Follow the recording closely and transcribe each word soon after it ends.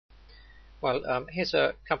Well, here's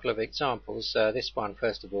a couple of examples. This one,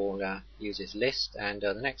 first of all, uses list, and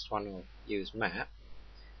the next one will use map.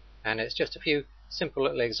 And it's just a few simple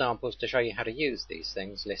little examples to show you how to use these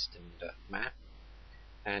things, list and map.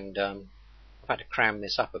 And I've had to cram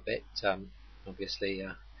this up a bit. Obviously,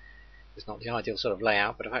 it's not the ideal sort of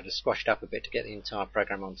layout, but I've had to squash it up a bit to get the entire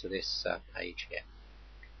program onto this page here.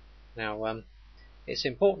 Now, it's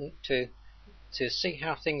important to see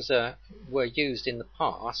how things were used in the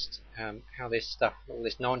past, how this stuff, all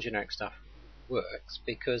this non-generic stuff, works,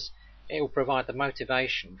 because it will provide the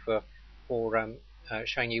motivation for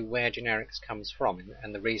showing you where generics comes from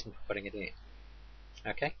and the reason for putting it in.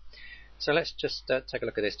 Okay, so let's just take a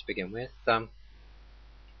look at this to begin with.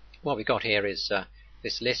 What we got here is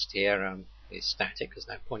this list here is static. There's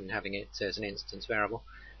no point in having it as an instance variable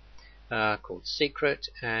called secret,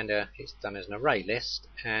 and it's done as an array list,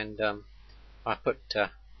 and I put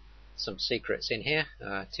some secrets in here,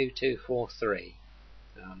 2243,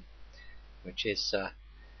 which is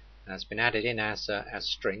has been added in as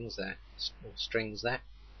strings there, strings there,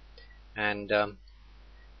 and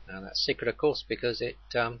that's secret, of course, because it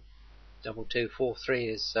 2243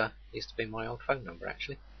 is used to be my old phone number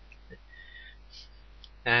actually.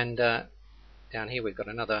 And down here we've got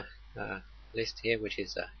another list here, which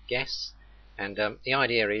is guess, and the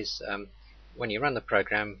idea is when you run the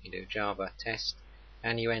program, you do Java test,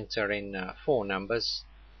 and you enter in 4 numbers,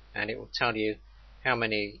 and it will tell you how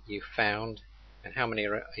many you found and how many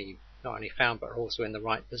you've not only found but are also in the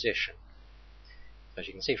right position. As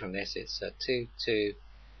you can see from this, it's 2, 2,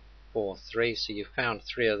 4, 3. So you've found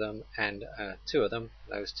 3 of them, and 2 of them,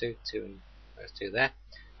 those 2 and those 2 there,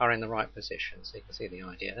 are in the right position. So you can see the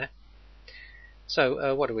idea there.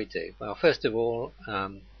 So what do we do? Well, first of all,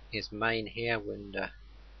 is main here, and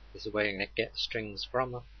this is where you're going to get the strings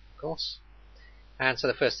from, of course. And so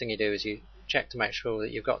the first thing you do is you check to make sure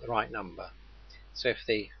that you've got the right number. So if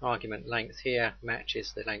the argument length here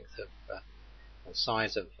matches the length of or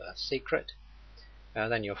size of secret,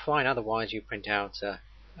 then you're fine. Otherwise, you print out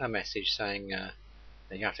a message saying that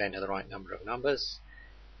you have to enter the right number of numbers,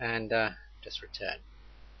 and just return.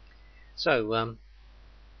 So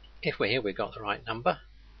if we're here, we've got the right number,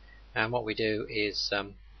 and what we do is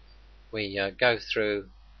we go through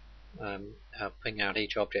picking out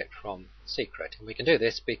each object from secret, and we can do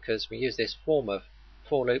this because we use this form of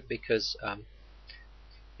for loop because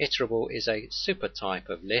iterable is a super type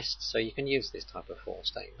of list, so you can use this type of for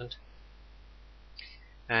statement.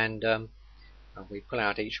 And we pull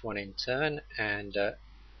out each one in turn, and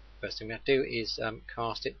first thing we have to do is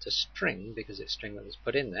cast it to string, because it's string that was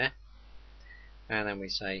put in there, and then we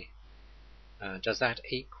say does that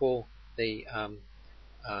equal the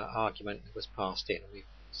argument that was passed in. We've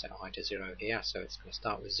set I to 0 here, so it's going to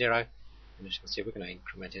start with 0, and as you can see, we're going to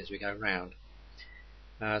increment it as we go round.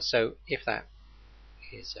 So if that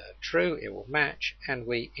is true, it will match, and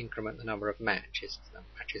we increment the number of matches. The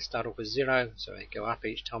matches start off with 0, so they go up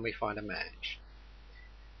each time we find a match.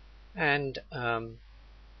 And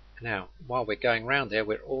now, while we're going round there,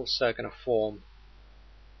 we're also going to form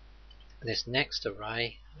this next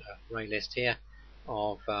array list here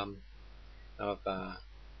of our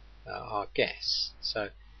guess. So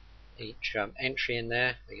each entry in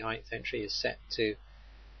there, the ith entry, is set to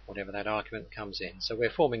whatever that argument comes in. So we're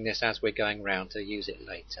forming this as we're going round to use it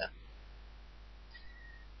later.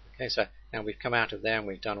 Okay, so now we've come out of there and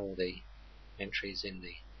we've done all the entries in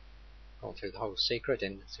the gone through the whole secret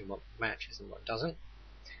and see what matches and what doesn't.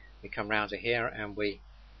 We come round to here and we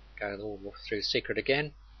go all through secret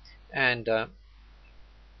again and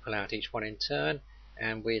pull out each one in turn,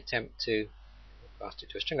 and we attempt to cast it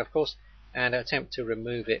to a string, of course, and attempt to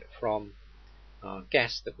remove it from our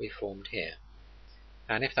guess that we formed here.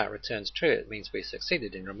 And if that returns true, it means we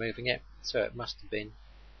succeeded in removing it, so it must have been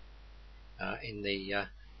in the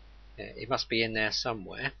it must be in there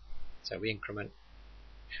somewhere. So we increment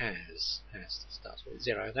has starts with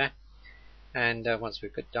 0 there, and once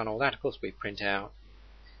we've done all that, of course, we print out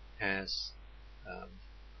as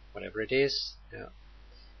whatever it is,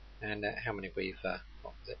 and how many we've got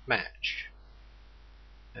that match,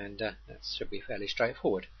 and that should be fairly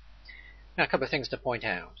straightforward. Now, a couple of things to point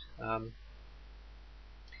out.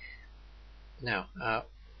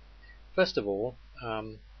 First of all,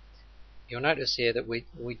 you'll notice here that we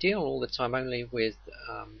deal all the time only with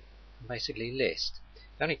basically list.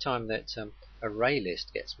 The only time that array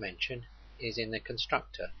list gets mentioned is in the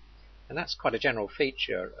constructor, and that's quite a general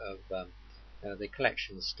feature of the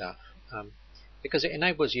collection stuff, because it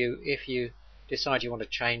enables you, if you decide you want to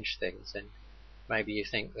change things, and maybe you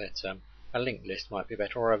think that a linked list might be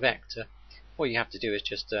better, or a vector, all you have to do is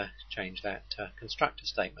just change that constructor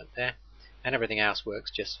statement there, and everything else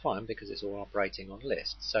works just fine because it's all operating on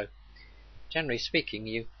lists. So generally speaking,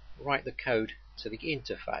 you write the code to the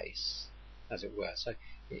interface, as it were. So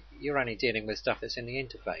you're only dealing with stuff that's in the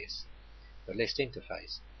interface, the list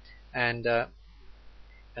interface, and the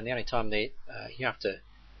only time that you have to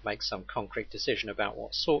make some concrete decision about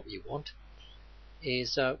what sort you want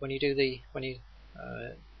is when you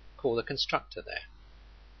call the constructor there,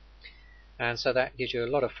 and so that gives you a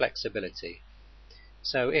lot of flexibility.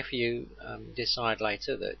 So if you decide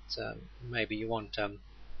later that maybe you want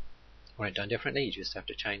it done differently, you just have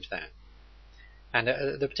to change that. And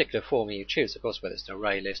the particular form you choose, of course, whether it's an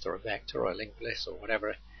array list or a vector or a linked list or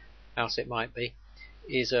whatever else it might be,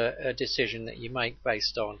 is a decision that you make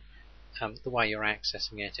based on the way you're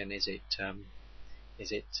accessing it, and is it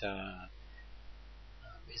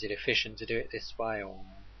efficient to do it this way or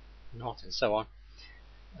not, and so on.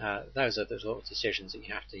 Those are the sort of decisions that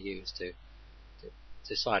you have to use to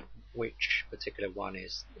decide which particular one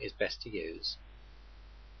is best to use.